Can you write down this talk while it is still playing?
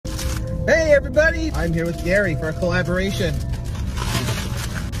Hey everybody! I'm here with Gary for a collaboration.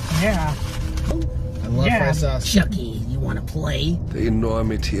 Yeah. I love fry sauce. Chucky, you want to play? The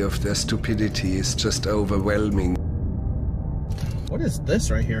enormity of their stupidity is just overwhelming. What is this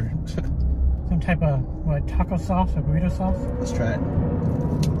right here? Some type of, what, taco sauce or burrito sauce? Let's try it.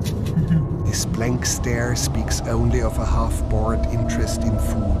 His blank stare speaks only of a half-bored interest in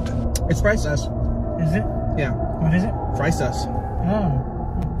food. It's fry sauce. Is it? Yeah. What is it? Fry sauce. Oh.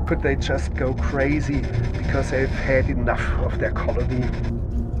 Could they just go crazy because they've had enough of their colony?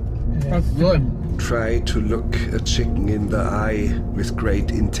 That's good. Try to look a chicken in the eye with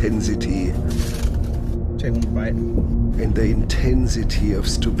great intensity. Take one bite. And the intensity of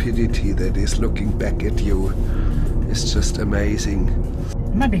stupidity that is looking back at you is just amazing.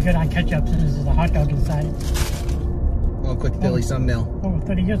 It might be good on ketchup since there's a hot dog inside. Oh, quick daily thumbnail. Over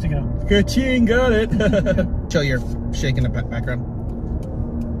 30 years ago. Ka-ching, got it! Show your shake in the background.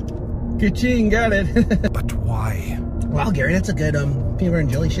 Ka-ching, got it! But why? Wow, Gary, that's a good peanut butter and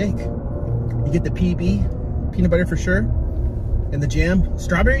jelly shake. You get the PB, peanut butter for sure, and the jam.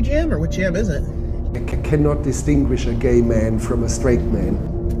 Strawberry jam, or what jam is it? I cannot distinguish a gay man from a straight man.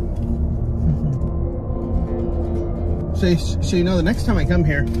 So you know, the next time I come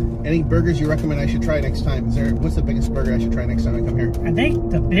here, any burgers you recommend I should try next time? What's the biggest burger I should try next time I come here? I think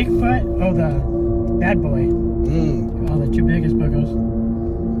the Bigfoot or the Bad Boy. Are the two biggest burgers.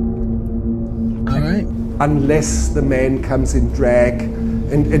 All right. Unless the man comes in drag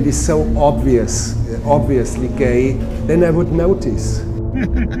and is so obviously gay, then I would notice.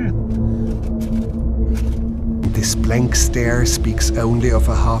 This blank stare speaks only of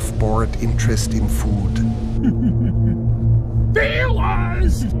a half-bored interest in food.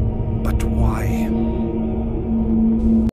 Feelers! But why?